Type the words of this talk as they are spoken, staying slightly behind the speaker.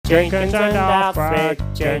Jenkins and Alfred,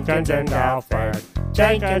 Jenkins and Alfred,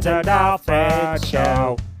 Jenkins and Alfred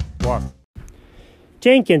Show. What?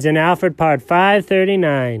 Jenkins and Alfred, part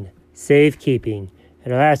 539, Safekeeping.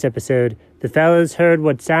 In our last episode, the fellows heard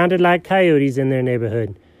what sounded like coyotes in their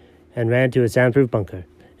neighborhood and ran to a soundproof bunker.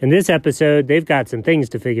 In this episode, they've got some things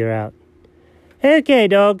to figure out. Okay,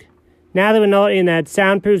 dog. Now that we're not in that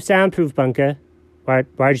soundproof bunker. Why'd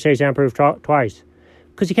you say soundproof twice?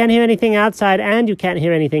 Because you can't hear anything outside and you can't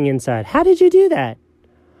hear anything inside. How did you do that?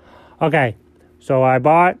 Okay, so I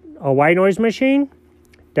bought a white noise machine.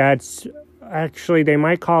 That's actually, they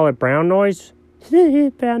might call it brown noise.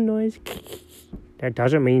 Brown noise. That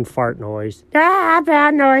doesn't mean fart noise.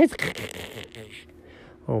 Brown noise.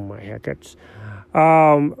 Oh my heckets.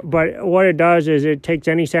 But what it does is it takes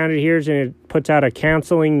any sound it hears and it puts out a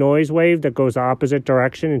canceling noise wave that goes the opposite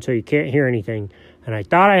direction until you can't hear anything. And I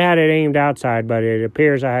thought I had it aimed outside, but it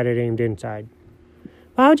appears I had it aimed inside.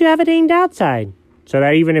 Why would you have it aimed outside? So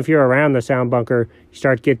that even if you're around the sound bunker, you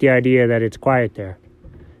start to get the idea that it's quiet there.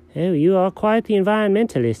 Oh, you are quite the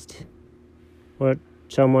environmentalist. What,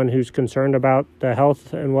 someone who's concerned about the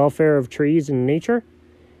health and welfare of trees and nature?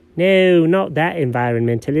 No, not that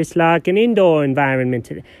environmentalist, like an indoor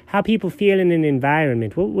environmentalist. How people feel in an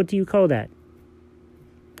environment. What do you call that?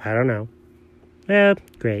 I don't know. Well,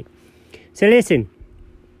 great. So listen,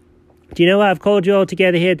 do you know why I've called you all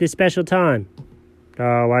together here at this special time?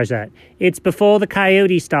 Oh, why's that? It's before the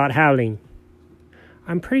coyotes start howling.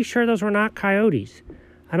 I'm pretty sure those were not coyotes.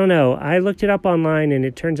 I don't know. I looked it up online and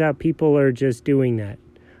it turns out people are just doing that.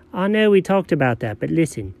 I know we talked about that, but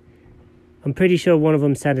listen. I'm pretty sure one of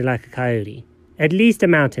them sounded like a coyote. At least a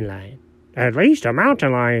mountain lion. At least a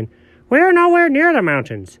mountain lion? We're nowhere near the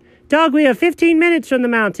mountains. Dog, we have 15 minutes from the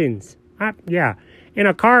mountains. Yeah. In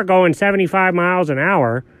a car going 75 miles an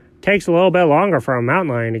hour, takes a little bit longer for a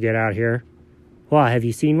mountain lion to get out here. Well, have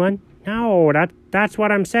you seen one? No, that's what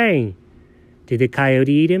I'm saying. Did the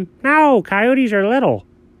coyote eat him? No, coyotes are little.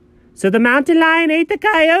 So the mountain lion ate the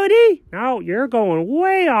coyote? No, you're going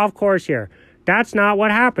way off course here. That's not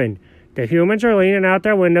what happened. The humans are leaning out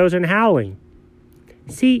their windows and howling.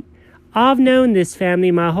 See, I've known this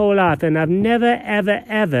family my whole life, and I've never, ever,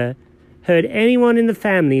 ever heard anyone in the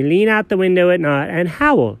family lean out the window at night and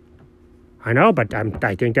howl. I know, but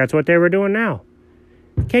I think that's what they were doing now.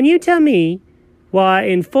 Can you tell me why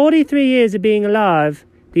in 43 years of being alive,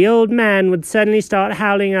 the old man would suddenly start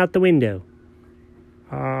howling out the window?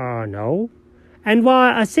 No. And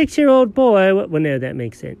why a 6-year-old boy... Well, no, that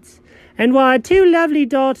makes sense. And why two lovely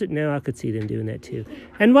daughters... No, I could see them doing that too.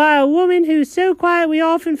 And why a woman who's so quiet we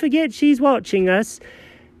often forget she's watching us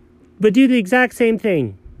would do the exact same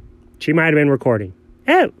thing. She might have been recording.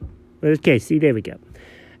 Oh, okay, see, there we go.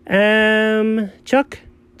 Chuck,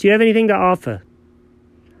 do you have anything to offer?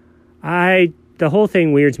 The whole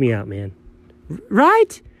thing weirds me out, man.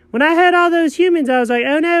 Right? When I heard all those humans, I was like,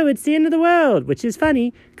 oh no, it's the end of the world. Which is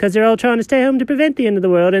funny, because they're all trying to stay home to prevent the end of the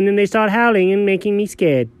world, and then they start howling and making me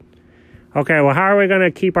scared. Okay, well, how are we going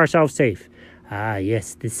to keep ourselves safe?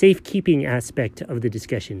 Yes, the safekeeping aspect of the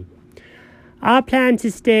discussion. I plan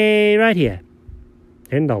to stay right here.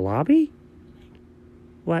 In the lobby?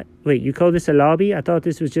 What? Wait, you call this a lobby? I thought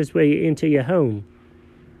this was just where you enter your home.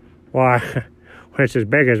 Why, when it's as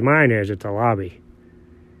big as mine is, it's a lobby.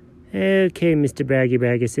 Okay, Mr. Braggy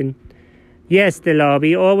Braggerson. Yes, the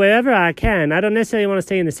lobby, or wherever I can. I don't necessarily want to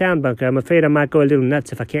stay in the sound bunker. I'm afraid I might go a little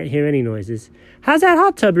nuts if I can't hear any noises. How's that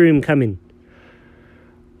hot tub room coming?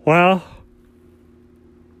 Well,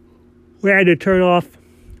 we had to turn off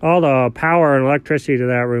all the power and electricity to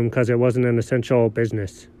that room because it wasn't an essential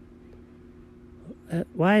business.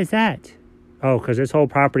 Why is that? Oh, because this whole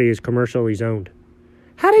property is commercially zoned.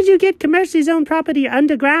 How did you get commercially zoned property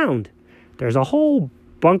underground? There's a whole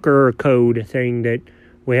bunker code thing that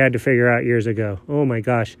we had to figure out years ago. Oh my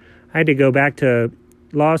gosh. I had to go back to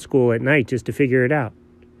law school at night just to figure it out.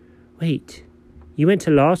 Wait, you went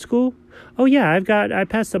to law school? Oh yeah, I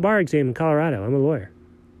passed the bar exam in Colorado. I'm a lawyer.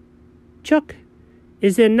 Chuck,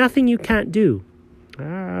 is there nothing you can't do?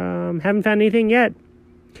 Haven't found anything yet.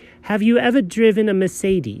 Have you ever driven a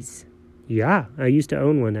Mercedes? Yeah, I used to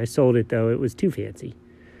own one. I sold it, though. It was too fancy.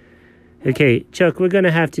 Okay, Chuck, we're going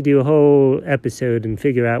to have to do a whole episode and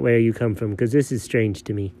figure out where you come from, because this is strange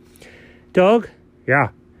to me. Dog? Yeah.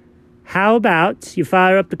 How about you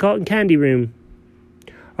fire up the cotton candy room?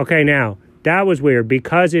 Okay, now, that was weird.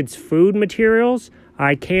 Because it's food materials,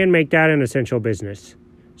 I can make that an essential business.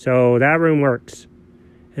 So that room works.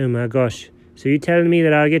 Oh my gosh. So you're telling me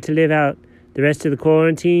that I'll get to live out the rest of the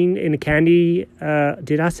quarantine in a candy...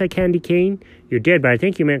 did I say candy cane? You did, but I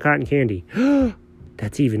think you meant cotton candy.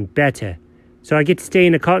 That's even better. So I get to stay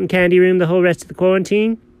in the cotton candy room the whole rest of the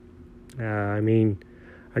quarantine?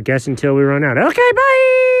 I guess until we run out. Okay,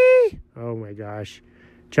 bye! Oh my gosh.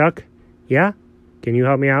 Chuck? Yeah? Can you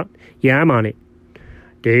help me out? Yeah, I'm on it.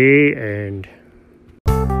 The end.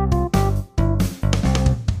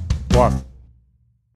 Woof.